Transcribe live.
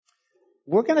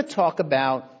We're going to talk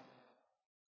about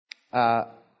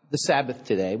the Sabbath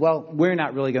today. Well, we're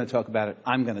not really going to talk about it.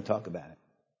 I'm going to talk about it.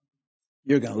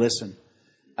 You're going to listen.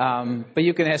 But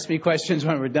you can ask me questions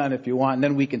when we're done if you want, and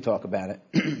then we can talk about it.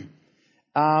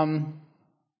 I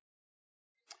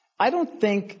don't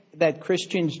think that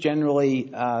Christians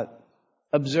generally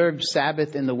observe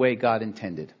Sabbath in the way God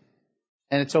intended.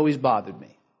 And it's always bothered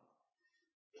me.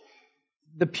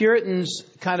 The Puritans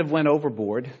kind of went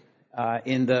overboard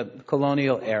in the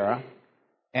colonial era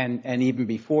and even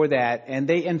before that, and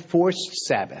they enforced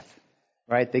Sabbath,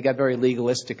 right? They got very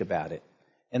legalistic about it,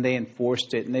 and they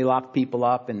enforced it, and they locked people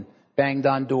up and banged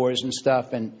on doors and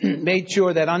stuff and made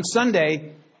sure that on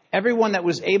Sunday, everyone that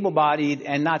was able-bodied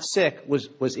and not sick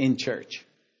was in church.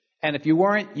 And if you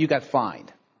weren't, you got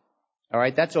fined. All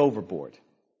right, that's overboard.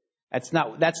 That's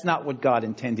not what God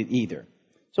intended either.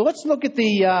 So let's look at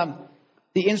the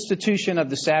institution of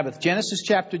the Sabbath. Genesis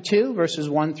chapter 2, verses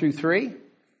 1 through 3.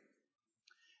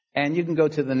 And you can go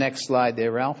to the next slide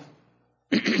there, Ralph.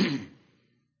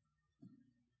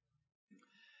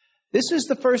 This is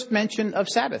the first mention of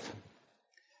Sabbath.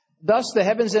 Thus the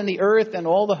heavens and the earth and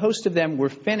all the host of them were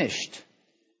finished.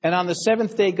 And on the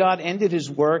seventh day God ended his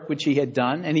work which he had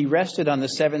done, and he rested on the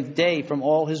seventh day from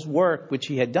all his work which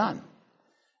he had done.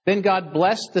 Then God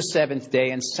blessed the seventh day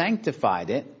and sanctified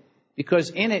it, because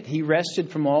in it he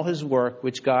rested from all his work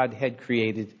which God had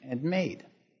created and made.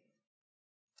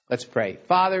 Let's pray.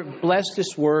 Father, bless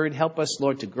this word. Help us,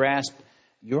 Lord, to grasp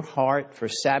your heart for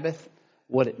Sabbath,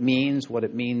 what it means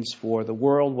for the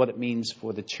world, what it means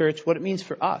for the church, what it means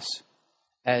for us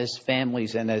as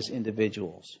families and as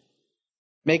individuals.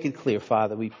 Make it clear,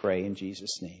 Father, we pray in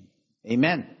Jesus' name.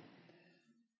 Amen.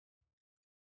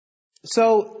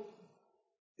 So,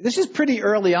 this is pretty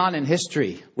early on in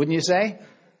history, wouldn't you say?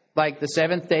 Like the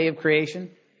seventh day of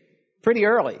creation? Pretty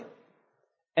early.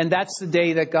 And that's the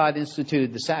day that God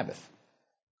instituted the Sabbath.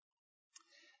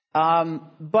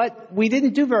 But we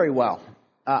didn't do very well.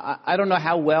 I don't know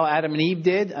how well Adam and Eve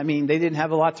did. I mean, they didn't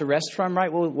have a lot to rest from,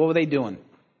 right? What were they doing?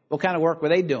 What kind of work were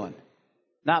they doing?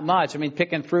 Not much. I mean,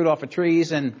 picking fruit off of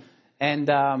trees and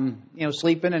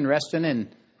sleeping and resting and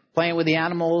playing with the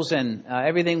animals, and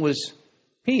everything was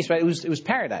peace, right? It was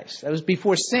paradise. That was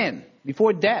before sin,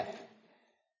 before death.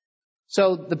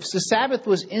 So the Sabbath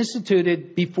was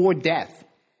instituted before death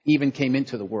even came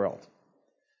into the world.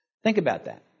 Think about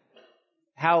that.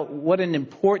 What an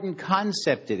important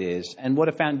concept it is, and what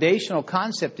a foundational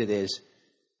concept it is.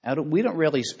 We don't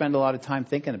really spend a lot of time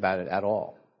thinking about it at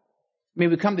all. I mean,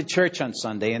 we come to church on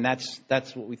Sunday, and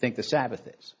that's what we think the Sabbath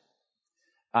is.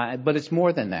 But it's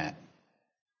more than that.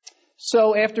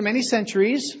 So after many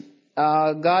centuries,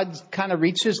 God kind of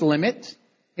reached his limit.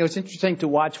 You know, it's interesting to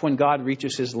watch when God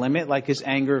reaches his limit, like his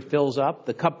anger fills up,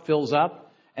 the cup fills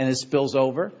up, and it spills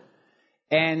over.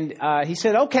 And he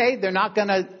said, okay, they're not going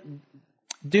to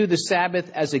do the Sabbath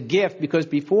as a gift, because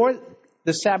before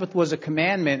the Sabbath was a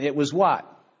commandment, it was what?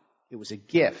 It was a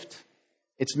gift.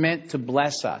 It's meant to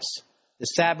bless us. The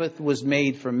Sabbath was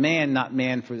made for man, not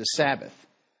man for the Sabbath.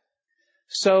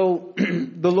 So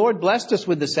the Lord blessed us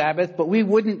with the Sabbath, but we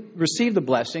wouldn't receive the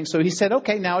blessing. So he said,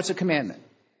 okay, now it's a commandment.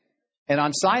 And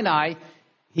on Sinai,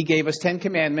 he gave us 10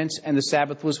 commandments, and the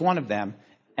Sabbath was one of them.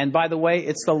 And by the way,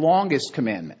 it's the longest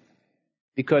commandment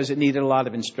because it needed a lot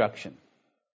of instruction.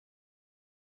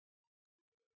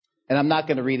 And I'm not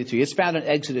going to read it to you. It's found in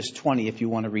Exodus 20 if you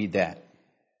want to read that.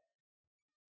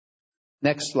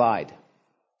 Next slide.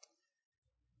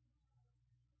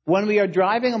 When we are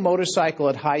driving a motorcycle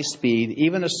at high speed,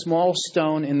 even a small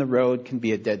stone in the road can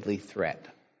be a deadly threat.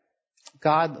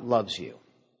 God loves you,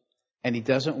 and he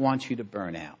doesn't want you to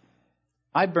burn out.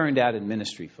 I burned out in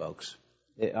ministry, folks.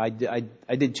 I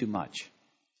did too much.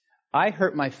 I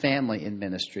hurt my family in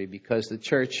ministry because the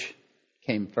church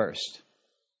came first,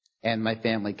 and my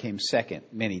family came second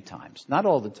many times. Not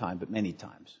all the time, but many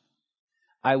times.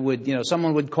 I would,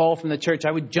 someone would call from the church.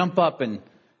 I would jump up and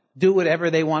do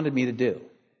whatever they wanted me to do.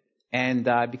 And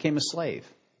I became a slave.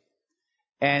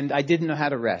 And I didn't know how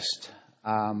to rest.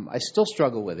 I still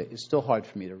struggle with it. It's still hard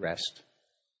for me to rest.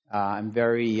 I'm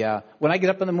very, when I get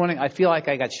up in the morning, I feel like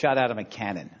I got shot out of a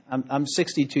cannon. I'm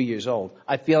 62 years old.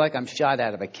 I feel like I'm shot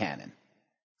out of a cannon.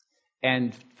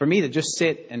 And for me to just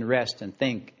sit and rest and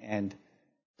think and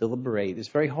deliberate is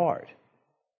very hard.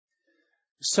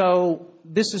 So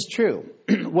this is true.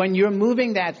 When you're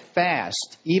moving that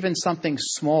fast, even something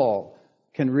small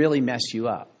can really mess you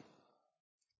up.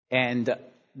 And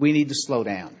we need to slow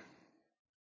down.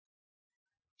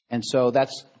 And so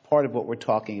that's part of what we're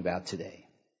talking about today.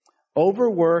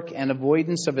 Overwork and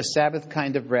avoidance of a Sabbath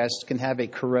kind of rest can have a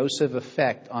corrosive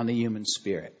effect on the human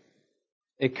spirit.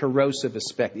 A corrosive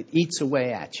effect. It eats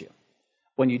away at you.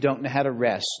 when you don't know how to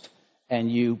rest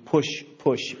and you push,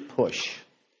 push, push.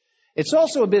 It's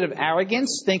also a bit of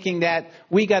arrogance, thinking that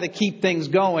we got to keep things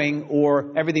going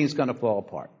or everything's going to fall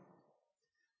apart.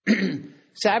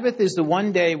 Sabbath is the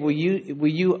one day where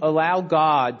you allow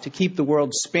God to keep the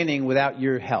world spinning without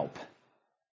your help.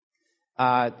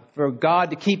 For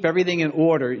God to keep everything in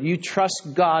order, you trust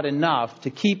God enough to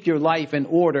keep your life in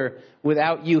order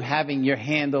without you having your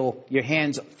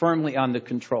hands firmly on the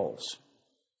controls.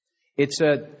 It's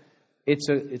a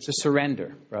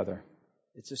surrender, brother.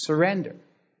 It's a surrender.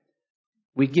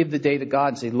 We give the day to God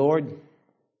and say, Lord,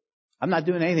 I'm not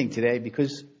doing anything today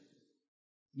because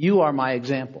you are my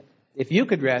example. If you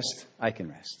could rest, I can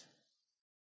rest.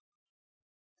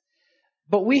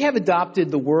 But we have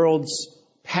adopted the world's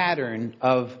pattern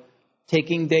of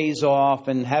taking days off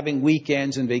and having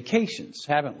weekends and vacations,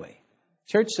 haven't we?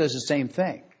 Church says the same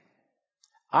thing.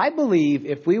 I believe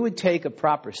if we would take a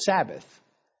proper Sabbath,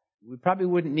 we probably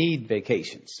wouldn't need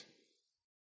vacations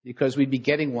because we'd be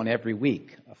getting one every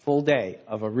week, a full day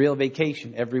of a real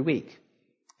vacation every week,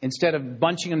 instead of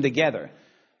bunching them together.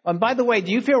 And by the way,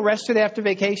 do you feel rested after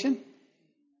vacation?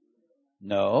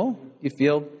 No, you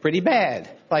feel pretty bad.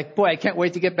 Like, boy, I can't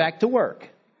wait to get back to work.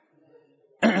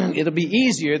 It'll be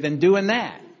easier than doing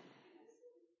that.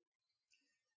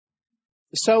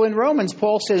 So in Romans,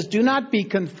 Paul says, do not be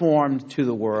conformed to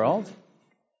the world,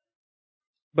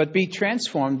 but be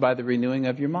transformed by the renewing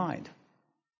of your mind.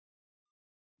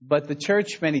 But the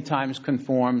church many times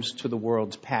conforms to the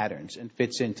world's patterns and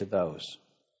fits into those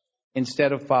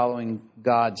instead of following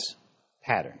God's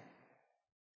pattern.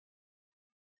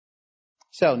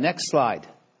 So, next slide.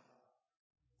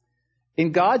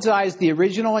 In God's eyes, the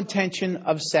original intention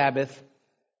of Sabbath,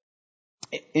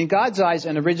 in God's eyes,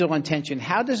 an original intention,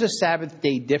 how does a Sabbath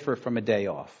day differ from a day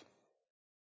off?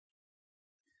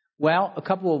 Well, a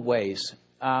couple of ways.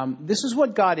 This is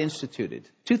what God instituted.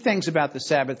 Two things about the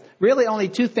Sabbath. Really only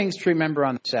two things to remember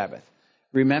on the Sabbath.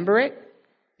 Remember it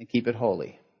and keep it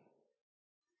holy.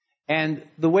 And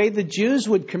the way the Jews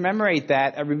would commemorate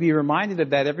that, I would be reminded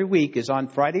of that every week, is on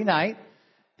Friday night.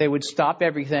 They would stop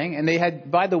everything. And they had,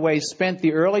 by the way, spent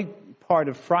the early part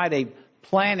of Friday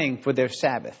planning for their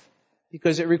Sabbath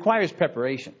because it requires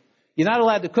preparation. You're not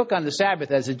allowed to cook on the Sabbath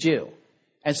as a Jew.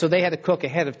 And so they had to cook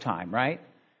ahead of time, right?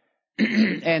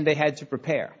 And they had to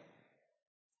prepare.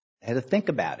 They had to think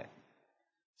about it.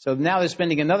 So now they're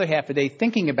spending another half a day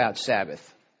thinking about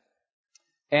Sabbath.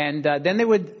 And then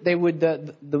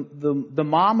the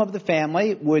mom of the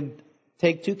family would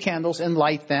take 2 candles and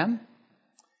light them.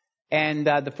 And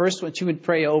the first one she would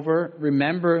pray over,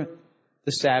 remember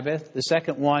the Sabbath. The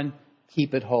second one,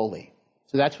 keep it holy.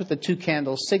 So that's what the 2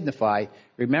 candles signify.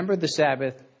 Remember the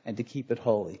Sabbath and to keep it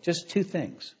holy. Just 2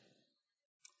 things.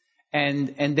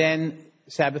 And then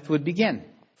Sabbath would begin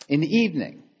in the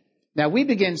evening. Now we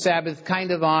begin Sabbath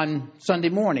kind of on Sunday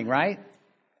morning, right?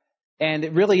 And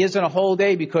it really isn't a whole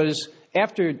day because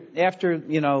after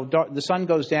the sun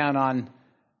goes down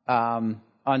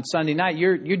on Sunday night,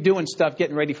 you're doing stuff,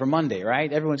 getting ready for Monday,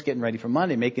 right? Everyone's getting ready for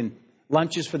Monday, making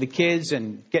lunches for the kids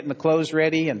and getting the clothes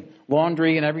ready and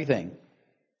laundry and everything.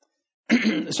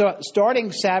 So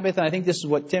starting Sabbath, and I think this is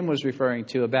what Tim was referring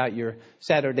to about your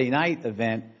Saturday night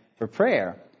event for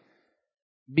prayer,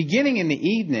 beginning in the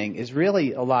evening is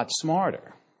really a lot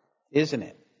smarter, isn't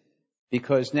it?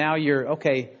 Because now you're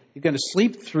going to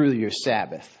sleep through your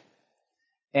Sabbath.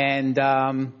 And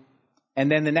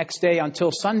then the next day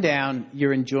until sundown,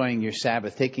 you're enjoying your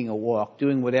Sabbath, taking a walk,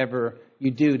 doing whatever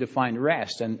you do to find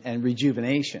rest and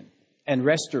rejuvenation and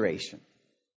restoration.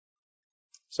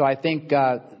 So I think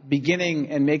beginning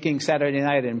and making Saturday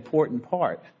night an important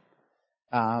part.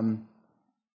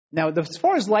 Now, as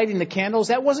far as lighting the candles,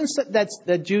 that wasn't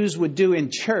that Jews would do in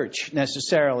church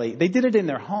necessarily. They did it in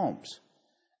their homes.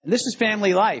 And this is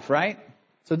family life, right?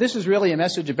 So this is really a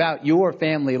message about your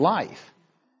family life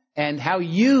and how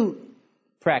you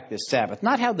practice Sabbath.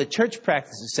 Not how the church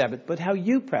practices Sabbath, but how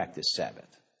you practice Sabbath.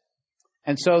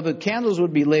 And so the candles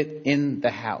would be lit in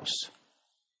the house.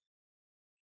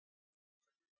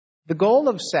 The goal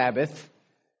of Sabbath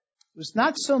was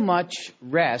not so much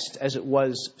rest as it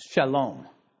was shalom.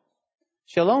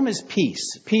 Shalom is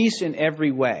peace, peace in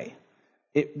every way.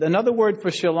 Another word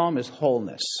for shalom is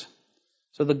wholeness.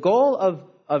 So the goal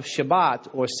of Shabbat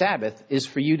or Sabbath is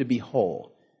for you to be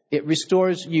whole. It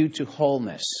restores you to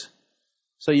wholeness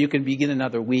so you can begin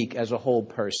another week as a whole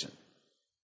person.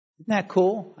 Isn't that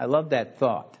cool? I love that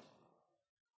thought.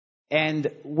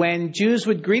 And when Jews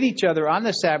would greet each other on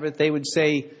the Sabbath, they would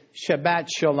say, Shabbat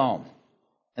Shalom.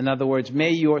 In other words,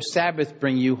 may your Sabbath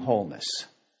bring you wholeness.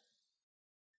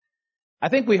 I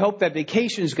think we hope that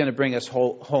vacation is going to bring us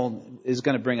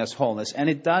wholeness, and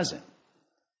it doesn't.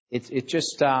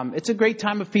 It's a great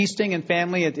time of feasting and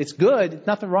family. It's good. There's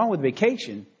nothing wrong with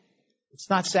vacation. It's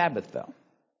not Sabbath, though.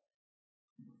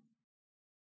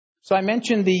 So I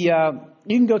mentioned you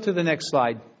can go to the next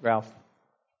slide, Ralph.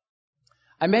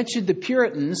 I mentioned the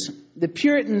Puritans. The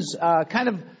Puritans kind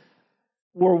of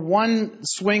were one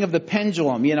swing of the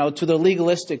pendulum, to the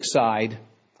legalistic side,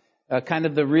 kind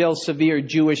of the real severe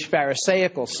Jewish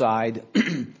Pharisaical side,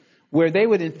 where they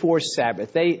would enforce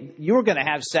Sabbath. You were going to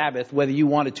have Sabbath whether you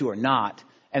wanted to or not.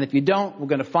 And if you don't, we're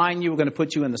going to fine you. We're going to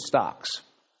put you in the stocks.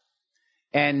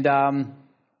 And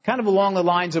kind of along the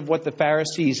lines of what the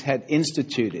Pharisees had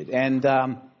instituted. And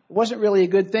it wasn't really a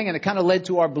good thing. And it kind of led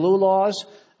to our blue laws.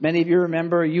 Many of you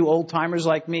remember, you old-timers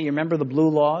like me, you remember the blue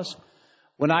laws.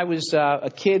 When I was a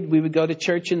kid, we would go to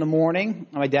church in the morning.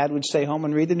 My dad would stay home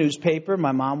and read the newspaper.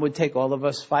 My mom would take all of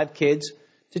us 5 kids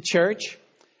to church.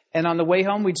 And on the way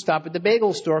home, we'd stop at the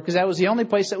bagel store because that was the only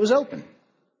place that was open.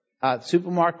 The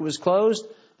supermarket was closed.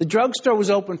 The drugstore was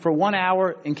open for 1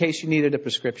 hour in case you needed a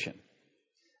prescription.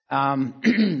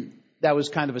 That was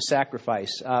kind of a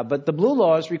sacrifice. But the blue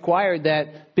laws required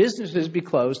that businesses be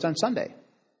closed on Sunday.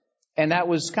 And that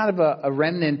was kind of a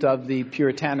remnant of the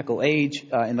puritanical age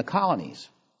in the colonies.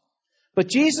 But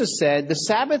Jesus said, the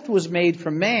Sabbath was made for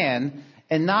man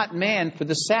and not man for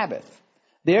the Sabbath.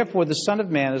 Therefore, the Son of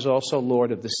Man is also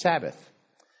Lord of the Sabbath.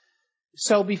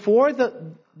 So before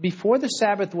the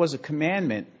Sabbath was a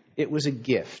commandment, it was a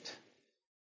gift.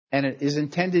 And it is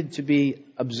intended to be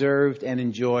observed and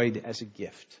enjoyed as a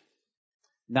gift,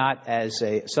 not as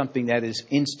something that is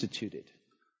instituted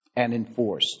and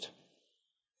enforced.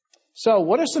 So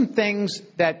what are some things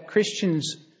that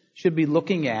Christians should be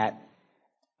looking at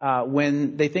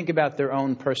when they think about their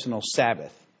own personal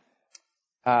Sabbath?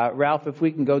 Ralph, if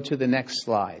we can go to the next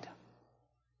slide.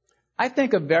 I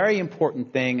think a very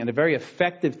important thing and a very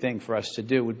effective thing for us to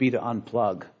do would be to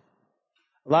unplug.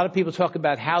 A lot of people talk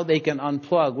about how they can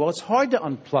unplug. Well, it's hard to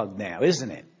unplug now, isn't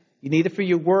it? You need it for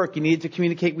your work. You need it to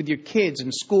communicate with your kids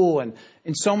in school. And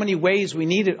in so many ways, we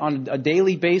need it on a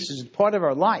daily basis. It's part of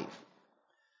our life.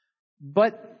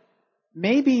 But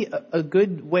maybe a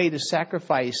good way to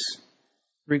sacrifice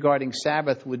regarding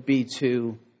Sabbath would be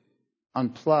to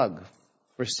unplug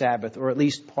for Sabbath, or at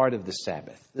least part of the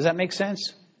Sabbath. Does that make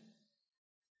sense?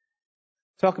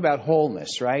 Talk about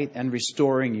wholeness, right? And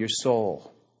restoring your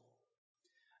soul.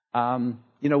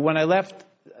 When I left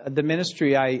the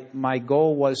ministry, my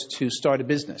goal was to start a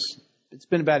business. It's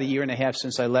been about 1.5 years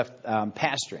since I left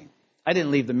pastoring. I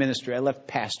didn't leave the ministry. I left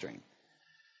pastoring.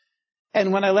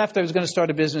 And when I left, I was going to start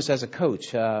a business as a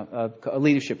coach, a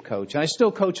leadership coach. And I still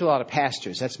coach a lot of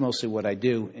pastors. That's mostly what I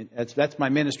do. That's my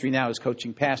ministry now, is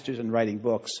coaching pastors and writing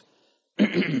books.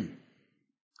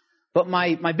 But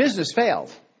my business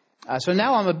failed. So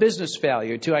now I'm a business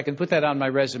failure too. I can put that on my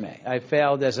resume. I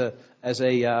failed as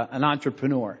an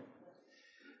entrepreneur.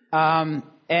 And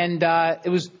it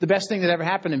was the best thing that ever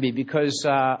happened to me, because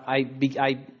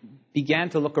I began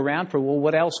to look around for,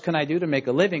 what else can I do to make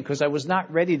a living? Because I was not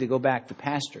ready to go back to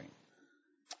pastoring.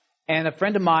 And a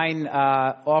friend of mine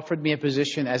offered me a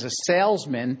position as a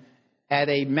salesman at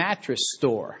a mattress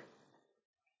store.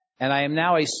 And I am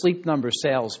now a Sleep Number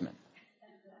salesman.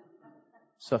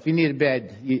 So if you need a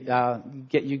bed, you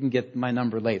can get my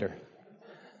number later.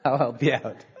 I'll help you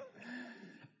out.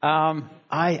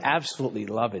 I absolutely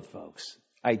love it, folks.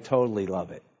 I totally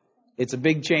love it. It's a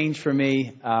big change for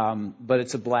me, but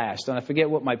it's a blast. And I forget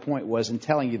what my point was in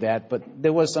telling you that, but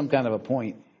there was some kind of a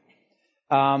point.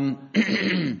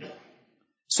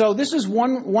 So this is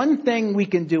one thing we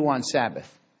can do on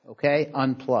Sabbath, okay?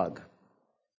 Unplug.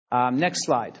 Next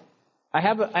slide. I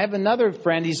have another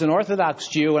friend. He's an Orthodox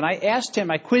Jew, and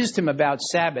I quizzed him about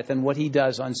Sabbath and what he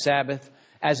does on Sabbath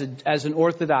as an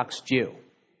Orthodox Jew.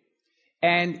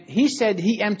 And he said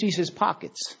he empties his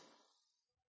pockets,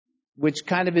 which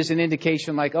kind of is an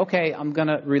indication like, okay, I'm going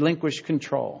to relinquish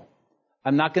control.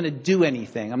 I'm not going to do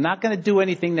anything. I'm not going to do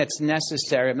anything that's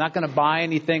necessary. I'm not going to buy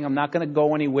anything. I'm not going to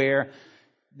go anywhere.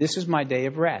 This is my day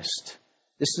of rest.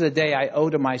 This is a day I owe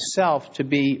to myself to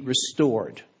be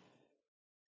restored.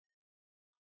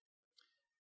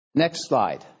 Next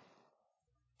slide.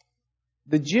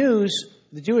 The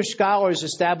Jewish scholars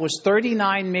established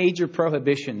 39 major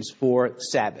prohibitions for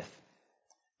Sabbath.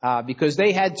 Because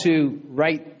they had to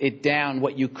write it down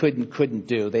what you could and couldn't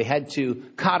do. They had to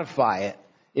codify it,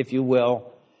 if you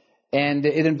will. And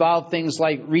it involved things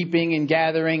like reaping and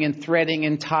gathering and threading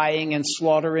and tying and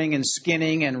slaughtering and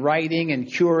skinning and writing and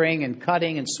curing and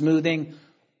cutting and smoothing.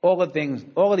 All of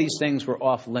these things were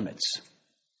off limits.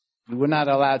 You were not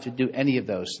allowed to do any of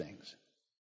those things.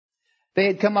 They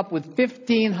had come up with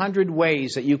 1,500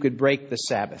 ways that you could break the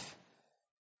Sabbath.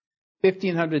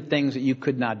 1,500 things that you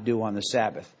could not do on the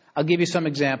Sabbath. I'll give you some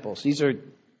examples. These are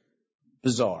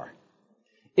bizarre.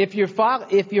 If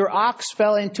your ox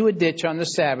fell into a ditch on the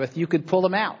Sabbath, you could pull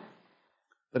him out.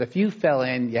 But if you fell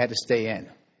in, you had to stay in.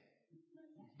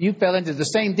 You fell into the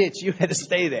same ditch, you had to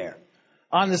stay there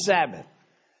on the Sabbath.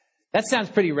 That sounds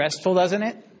pretty restful, doesn't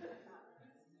it?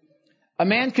 A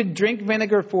man could drink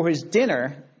vinegar for his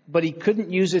dinner, but he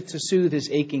couldn't use it to soothe his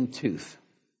aching tooth.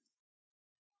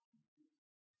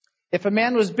 If a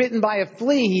man was bitten by a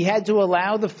flea, he had to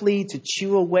allow the flea to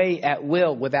chew away at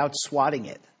will without swatting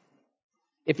it.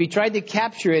 If he tried to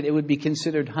capture it, it would be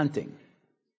considered hunting,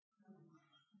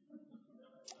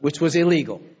 which was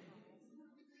illegal.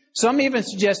 Some even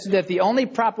suggested that the only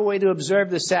proper way to observe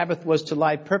the Sabbath was to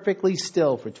lie perfectly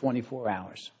still for 24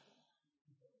 hours.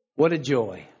 What a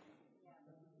joy.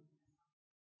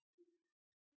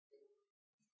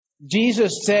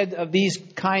 Jesus said of these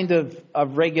kind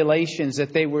of regulations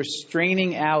that they were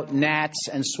straining out gnats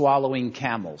and swallowing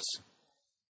camels.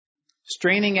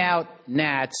 Straining out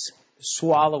gnats,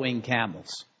 swallowing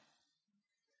camels.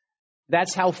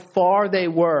 That's how far they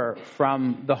were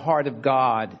from the heart of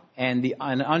God and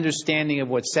an understanding of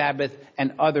what Sabbath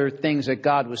and other things that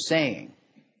God was saying.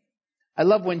 I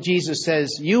love when Jesus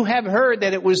says, "You have heard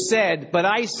that it was said, but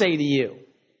I say to you."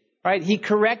 Right? He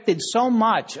corrected so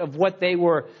much of what they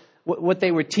were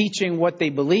teaching, what they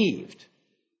believed,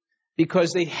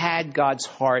 because they had God's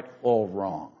heart all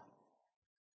wrong.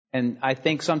 And I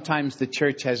think sometimes the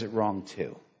church has it wrong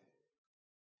too.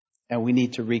 And we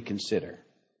need to reconsider.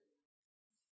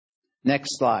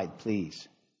 Next slide, please.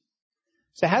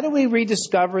 So how do we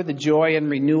rediscover the joy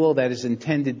and renewal that is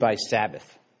intended by Sabbath?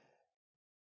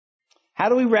 How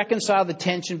do we reconcile the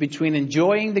tension between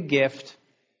enjoying the gift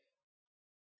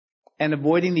and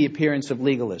avoiding the appearance of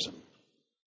legalism?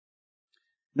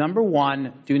 Number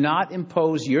one, do not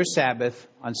impose your Sabbath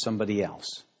on somebody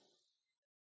else.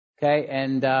 Okay,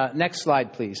 and next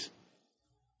slide, please.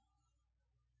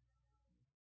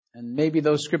 And maybe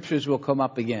those scriptures will come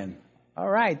up again. All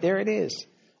right, there it is.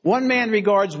 One man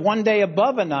regards one day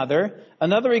above another,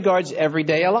 another regards every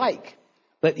day alike.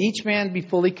 Let each man be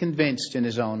fully convinced in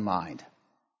his own mind.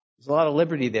 There's a lot of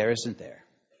liberty there, isn't there?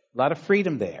 A lot of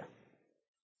freedom there.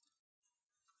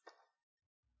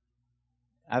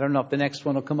 I don't know if the next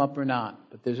one will come up or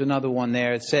not, but there's another one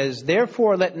there. It says,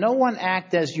 "Therefore, let no one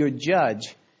act as your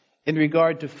judge in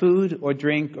regard to food or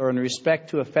drink or in respect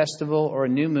to a festival or a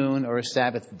new moon or a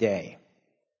Sabbath day."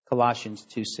 Colossians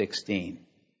 2:16.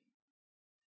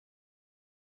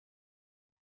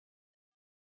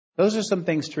 Those are some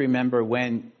things to remember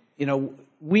when,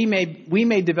 we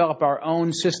may develop our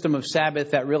own system of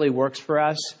Sabbath that really works for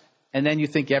us, and then you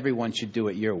think everyone should do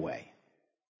it your way.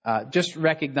 Just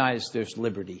recognize there's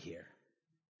liberty here.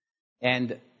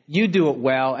 And you do it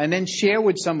well, and then share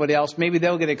with somebody else. Maybe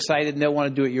they'll get excited and they'll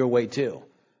want to do it your way too.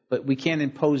 But we can't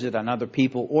impose it on other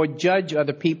people or judge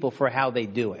other people for how they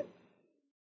do it.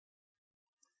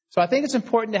 So I think it's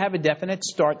important to have a definite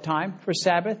start time for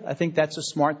Sabbath. I think that's a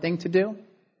smart thing to do.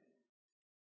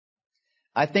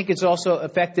 I think it's also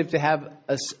effective to have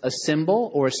a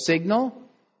symbol or a signal.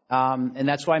 And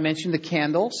that's why I mentioned the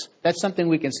candles. That's something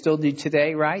we can still do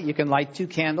today, right? You can light 2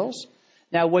 candles.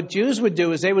 Now, what Jews would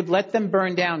do is they would let them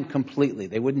burn down completely.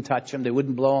 They wouldn't touch them. They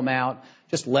wouldn't blow them out.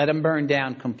 Just let them burn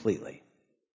down completely.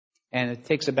 And it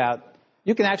takes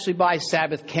you can actually buy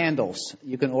Sabbath candles.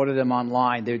 You can order them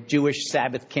online. They're Jewish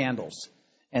Sabbath candles.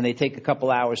 And they take a couple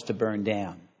hours to burn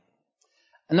down.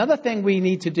 Another thing we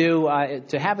need to do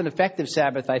to have an effective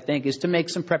Sabbath, I think, is to make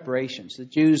some preparations. The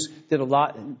Jews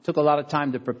took a lot of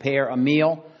time to prepare a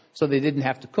meal so they didn't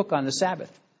have to cook on the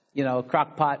Sabbath. A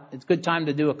crock pot, it's a good time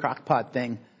to do a crock pot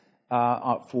thing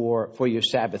for your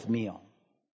Sabbath meal.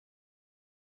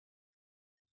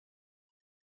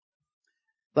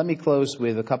 Let me close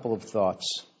with a couple of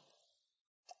thoughts.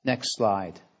 Next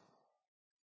slide.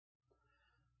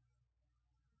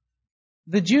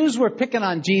 The Jews were picking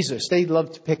on Jesus. They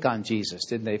loved to pick on Jesus,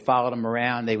 didn't they? Followed him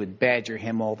around. They would badger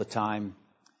him all the time.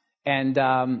 And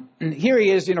here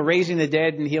he is, raising the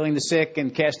dead and healing the sick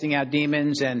and casting out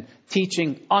demons and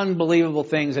teaching unbelievable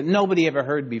things that nobody ever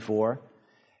heard before.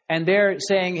 And they're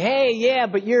saying, "Hey, yeah,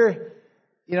 but your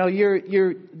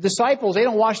disciples, they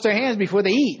don't wash their hands before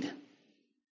they eat."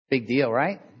 Big deal,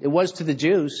 right? It was to the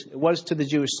Jews. It was to the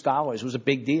Jewish scholars. It was a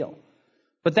big deal.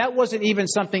 But that wasn't even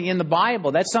something in the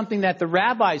Bible. That's something that the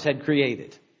rabbis had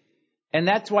created. And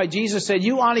that's why Jesus said,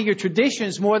 you honor your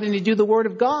traditions more than you do the Word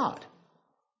of God.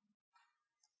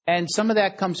 And some of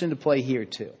that comes into play here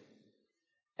too.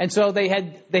 And so they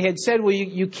had said, well,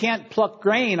 you can't pluck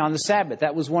grain on the Sabbath.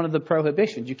 That was one of the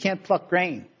prohibitions. You can't pluck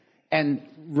grain and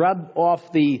rub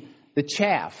off the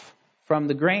chaff from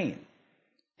the grain.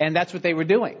 And that's what they were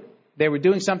doing. They were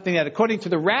doing something that, according to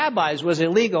the rabbis, was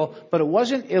illegal, but it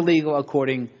wasn't illegal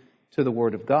according to the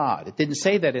Word of God. It didn't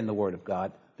say that in the Word of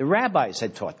God. The rabbis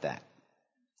had taught that.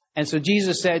 And so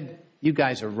Jesus said, you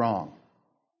guys are wrong.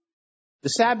 The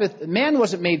Sabbath, man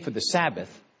wasn't made for the Sabbath.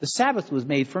 The Sabbath was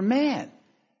made for man.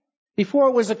 Before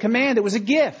it was a command, it was a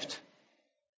gift.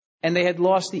 And they had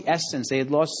lost the essence. They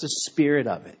had lost the spirit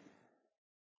of it.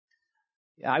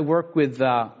 I work with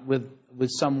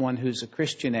someone who's a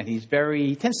Christian, and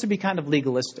he tends to be kind of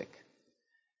legalistic.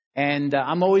 And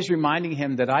I'm always reminding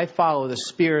him that I follow the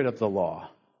spirit of the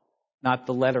law, not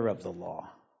the letter of the law.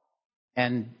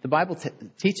 And the Bible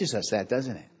teaches us that,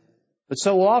 doesn't it? But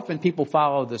so often people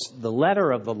follow the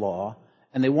letter of the law,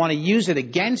 and they want to use it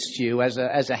against you as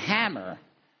a hammer,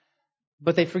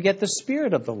 but they forget the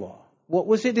spirit of the law. What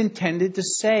was it intended to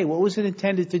say? What was it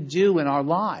intended to do in our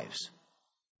lives?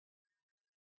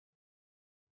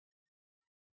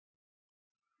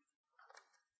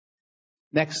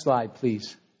 Next slide,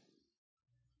 please.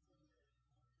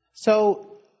 So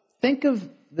think of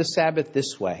the Sabbath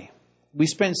this way. We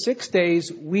spend 6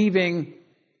 days weaving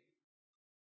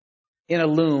in a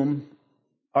loom,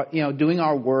 doing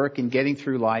our work and getting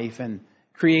through life and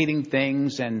creating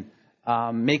things and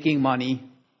making money.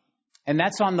 And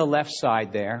that's on the left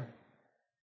side there.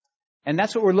 And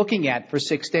that's what we're looking at for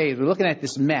 6 days. We're looking at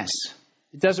this mess.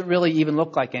 It doesn't really even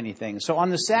look like anything. So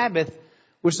on the Sabbath,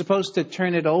 we're supposed to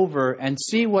turn it over and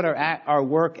see what our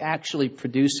work actually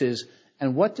produces,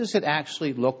 and what does it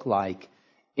actually look like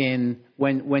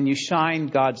when you shine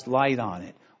God's light on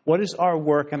it. What does our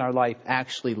work and our life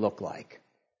actually look like?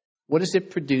 What is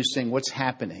it producing? What's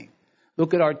happening?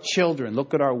 Look at our children.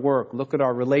 Look at our work. Look at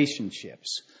our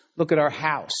relationships. Look at our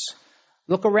house.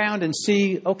 Look around and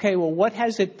see, okay, well, what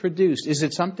has it produced? Is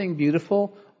it something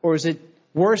beautiful, or is it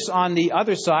worse on the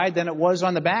other side than it was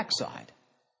on the back side?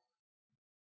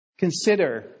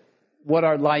 Consider what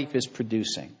our life is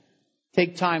producing.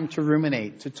 Take time to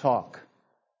ruminate, to talk.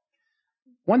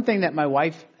 One thing that my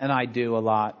wife and I do a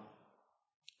lot,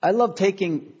 I love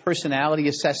taking personality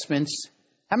assessments.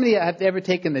 How many have ever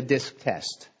taken the DISC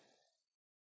test?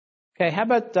 Okay, how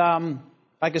about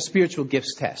like a spiritual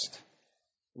gifts test?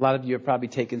 A lot of you have probably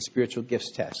taken spiritual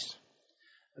gifts tests.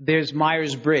 There's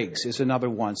Myers-Briggs is another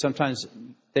one. Sometimes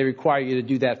they require you to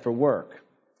do that for work.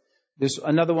 There's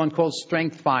another one called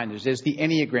Strength Finders. There's the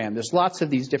Enneagram. There's lots of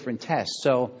these different tests.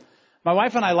 So my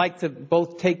wife and I like to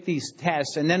both take these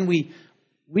tests, and then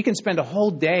we can spend a whole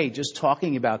day just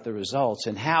talking about the results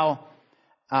and how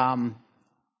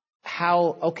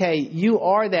okay, you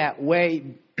are that way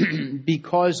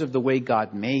because of the way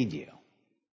God made you.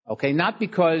 Okay, not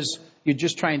because you're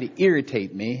just trying to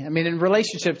irritate me. I mean, in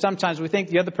relationships, sometimes we think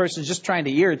the other person is just trying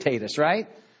to irritate us, right?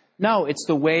 No, it's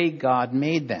the way God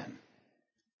made them.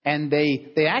 And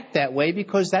they act that way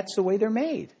because that's the way they're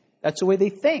made. That's the way they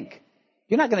think.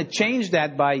 You're not going to change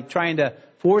that by trying to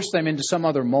force them into some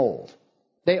other mold.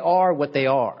 They are what they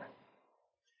are.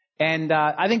 And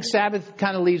I think Sabbath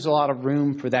kind of leaves a lot of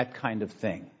room for that kind of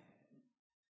thing.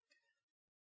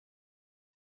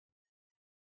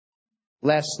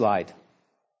 Last slide.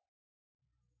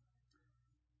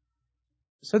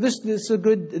 So this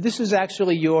is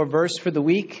actually your verse for the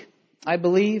week, I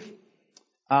believe.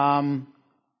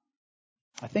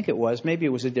 I think it was. Maybe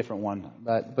it was a different one.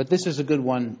 But this is a good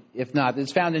one. If not,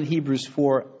 it's found in Hebrews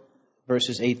 4,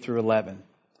 verses 8 through 11.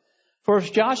 For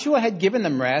if Joshua had given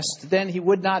them rest, then he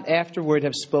would not afterward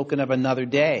have spoken of another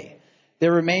day.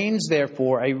 There remains,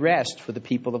 therefore, a rest for the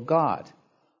people of God.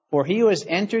 For he who has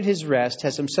entered his rest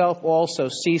has himself also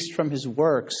ceased from his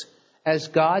works, as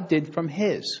God did from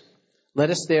his. Let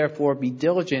us therefore be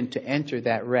diligent to enter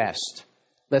that rest,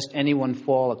 lest anyone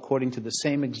fall according to the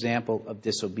same example of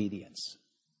disobedience.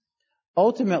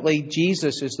 Ultimately,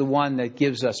 Jesus is the one that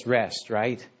gives us rest,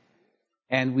 right?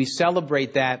 And we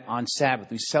celebrate that on Sabbath.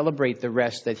 We celebrate the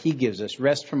rest that he gives us.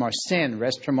 Rest from our sin,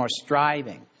 rest from our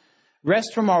striving,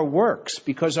 rest from our works,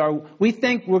 because we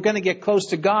think we're going to get close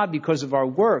to God because of our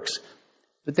works.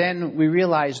 But then we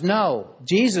realize, no,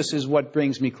 Jesus is what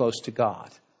brings me close to God.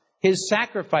 His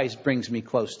sacrifice brings me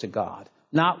close to God,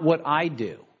 not what I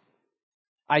do.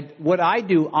 What I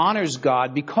do honors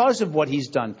God because of what he's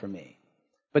done for me.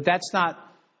 But that's not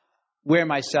where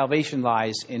my salvation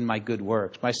lies in my good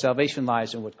works. My salvation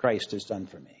lies in what Christ has done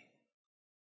for me.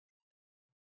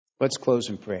 Let's close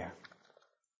in prayer.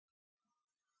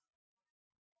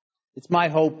 It's my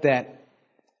hope that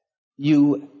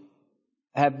you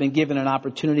have been given an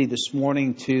opportunity this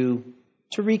morning to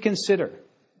reconsider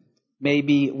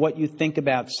maybe what you think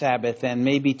about Sabbath, and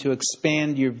maybe to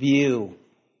expand your view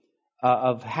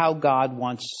of how God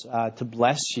wants to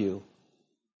bless you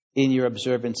in your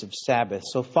observance of Sabbath.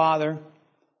 So, Father,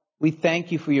 we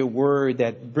thank you for your word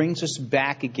that brings us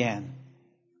back again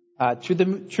to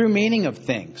the true meaning of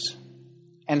things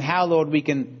and how, Lord, we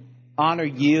can honor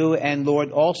you and,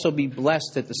 Lord, also be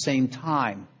blessed at the same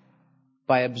time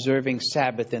by observing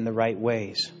Sabbath in the right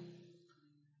ways.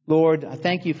 Lord, I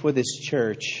thank you for this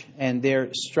church and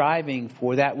their striving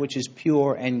for that which is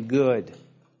pure and good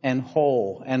and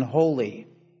whole and holy.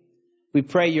 We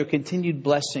pray your continued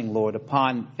blessing, Lord,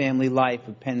 upon family life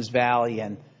of Penns Valley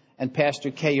and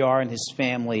Pastor KR and his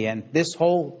family and this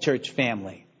whole church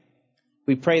family.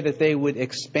 We pray that they would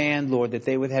expand, Lord, that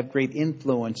they would have great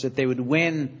influence, that they would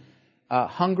win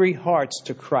hungry hearts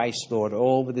to Christ, Lord,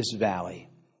 all over this valley.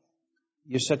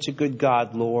 You're such a good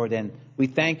God, Lord, and we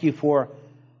thank you for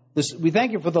this. We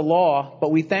thank you for the law,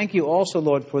 but we thank you also,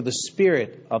 Lord, for the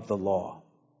spirit of the law,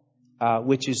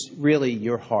 which is really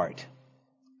your heart.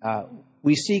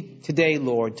 We seek today,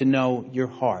 Lord, to know your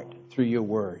heart through your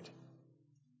word.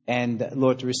 And,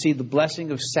 Lord, to receive the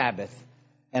blessing of Sabbath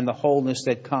and the wholeness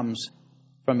that comes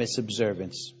from its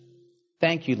observance.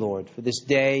 Thank you, Lord, for this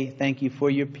day. Thank you for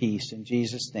your peace. In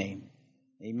Jesus' name,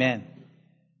 amen.